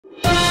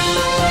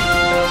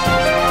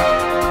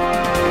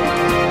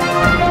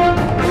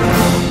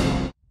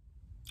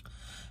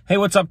Hey,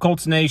 what's up,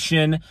 Colts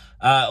Nation?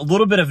 A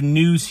little bit of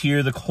news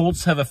here. The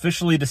Colts have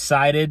officially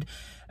decided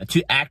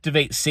to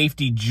activate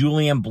safety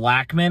Julian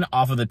Blackmon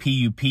off of the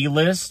PUP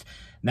list.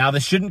 Now,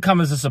 this shouldn't come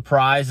as a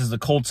surprise, as the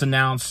Colts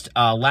announced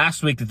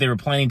last week that they were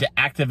planning to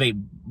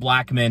activate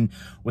Blackmon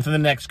within the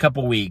next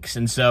couple weeks.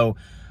 And so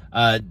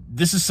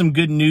this is some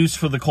good news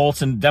for the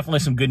Colts and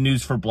definitely some good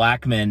news for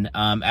Blackmon,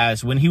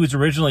 as when he was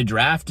originally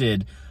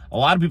drafted, a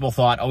lot of people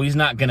thought, oh, he's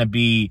not going to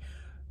be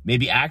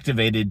maybe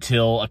activated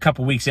till a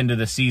couple weeks into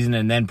the season,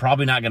 and then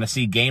probably not going to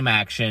see game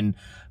action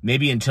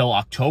maybe until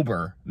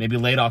October, maybe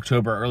late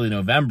October, early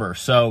November.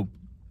 So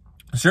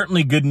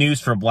certainly good news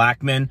for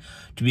Blackmon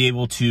to be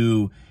able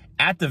to,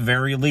 at the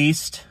very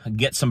least,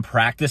 get some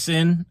practice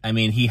in. I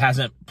mean, he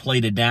hasn't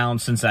played it down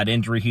since that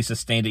injury he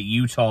sustained at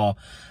Utah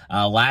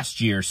last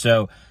year.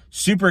 So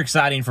super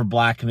exciting for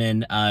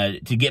Blackmon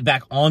to get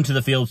back onto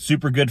the field.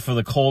 Super good for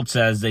the Colts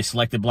as they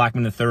selected Blackmon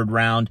in the third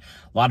round.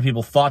 A lot of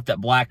people thought that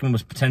Blackmon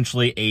was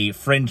potentially a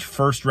fringe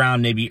first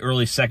round, maybe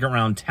early second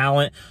round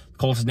talent. The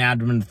Colts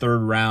nabbed him in the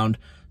third round.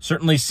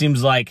 Certainly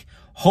seems like,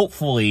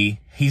 hopefully,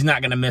 he's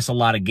not going to miss a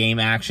lot of game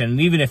action. And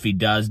even if he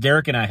does,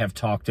 Derek and I have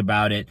talked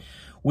about it.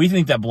 We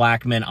think that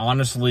Blackmon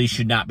honestly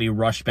should not be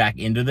rushed back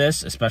into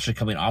this, especially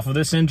coming off of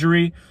this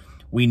injury.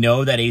 We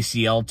know that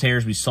ACL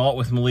tears. We saw it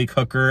with Malik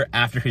Hooker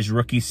after his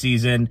rookie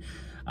season.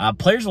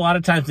 Players, a lot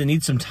of times, they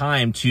need some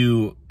time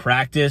to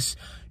practice,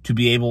 to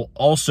be able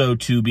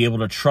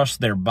to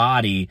trust their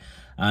body,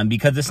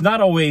 because it's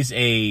not always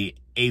a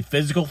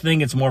physical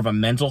thing. It's more of a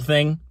mental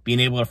thing,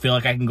 being able to feel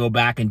like I can go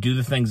back and do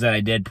the things that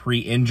I did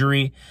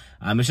pre-injury.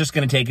 It's just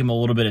going to take him a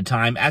little bit of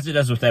time, as it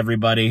does with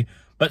everybody.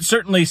 But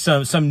certainly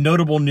some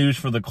notable news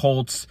for the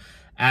Colts,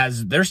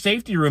 as their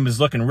safety room is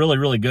looking really,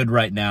 really good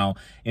right now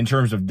in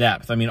terms of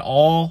depth. I mean,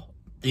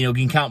 you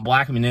can count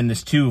Blackmon in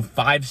this too.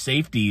 5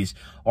 safeties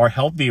are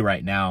healthy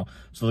right now.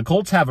 So the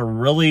Colts have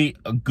a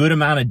good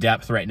amount of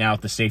depth right now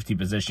at the safety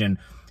position,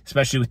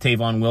 especially with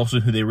Tavon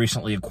Wilson, who they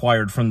recently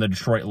acquired from the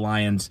Detroit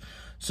Lions.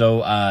 So,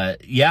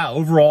 yeah,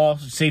 overall,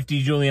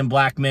 safety Julian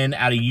Blackmon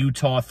out of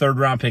Utah,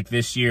 third-round pick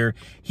this year.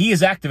 He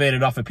is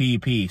activated off of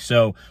PUP,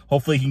 so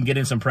hopefully he can get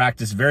in some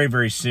practice very,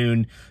 very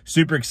soon.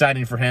 Super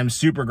exciting for him,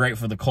 super great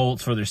for the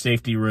Colts, for their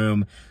safety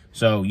room.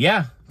 So,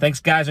 yeah, thanks,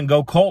 guys, and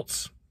go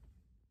Colts.